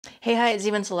Hey, Hyatt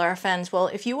Ziva and Zilara fans. Well,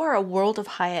 if you are a World of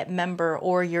Hyatt member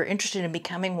or you're interested in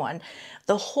becoming one,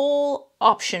 the whole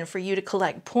option for you to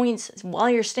collect points while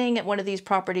you're staying at one of these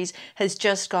properties has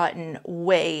just gotten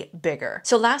way bigger.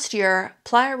 So last year,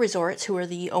 AMResorts, who are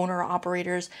the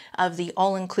owner-operators of the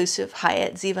all-inclusive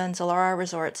Hyatt Ziva and Zilara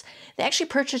resorts, they actually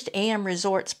purchased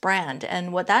AMResorts brand,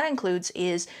 and what that includes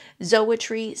is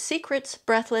Zoetry, Secrets,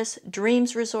 Breathless,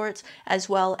 Dreams Resorts, as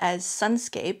well as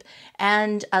Sunscape,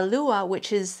 and Alua,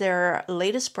 which is their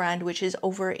latest brand, which is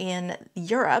over in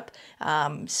Europe.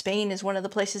 Spain is one of the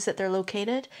places that they're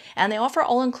located, and they offer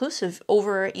all-inclusive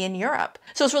over in Europe.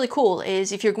 So what's really cool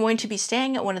is if you're going to be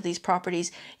staying at one of these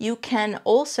properties, you can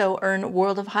also earn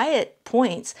World of Hyatt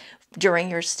points during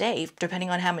your stay, depending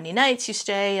on how many nights you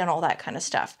stay and all that kind of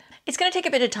stuff. It's going to take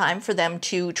a bit of time for them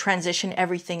to transition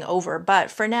everything over,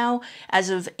 but for now, as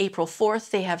of April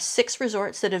 4th, they have 6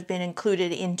 resorts that have been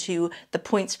included into the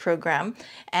points program,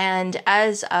 and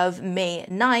as of May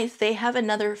 9th, they have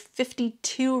another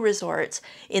 52 resorts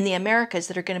in the Americas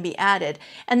that are going to be added,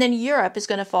 and then Europe is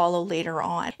going to follow later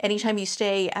on. Anytime you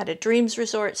stay at a Dreams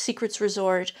Resort, Secrets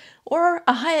Resort, or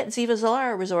a Hyatt Ziva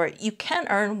Zilara resort, you can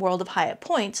earn World of Hyatt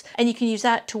points, and you can use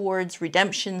that towards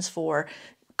redemptions for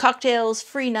cocktails,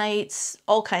 free nights,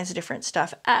 all kinds of different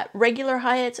stuff at regular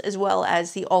Hyatts as well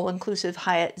as the all-inclusive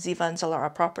Hyatt Ziva and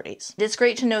Zilara properties. It's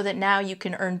great to know that now you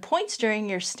can earn points during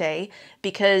your stay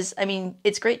because, I mean,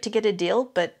 it's great to get a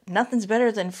deal, but nothing's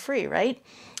better than free, right?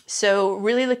 So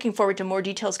really looking forward to more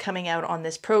details coming out on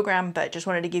this program, but just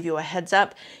wanted to give you a heads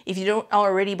up. If you don't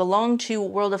already belong to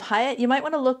World of Hyatt, you might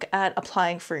want to look at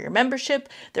applying for your membership.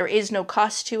 There is no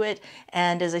cost to it.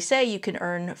 And as I say, you can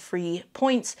earn free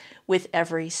points with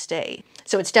every stay.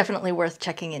 So it's definitely worth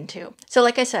checking into. So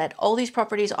like I said, all these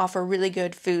properties offer really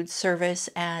good food, service,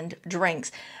 and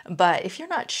drinks. But if you're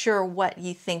not sure what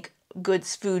you think good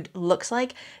food looks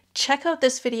like, check out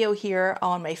this video here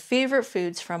on my favorite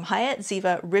foods from Hyatt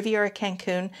Ziva Riviera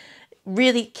Cancun.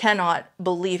 Really cannot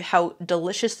believe how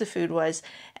delicious the food was,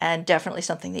 and definitely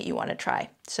something that you want to try.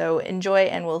 So enjoy,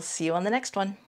 and we'll see you on the next one.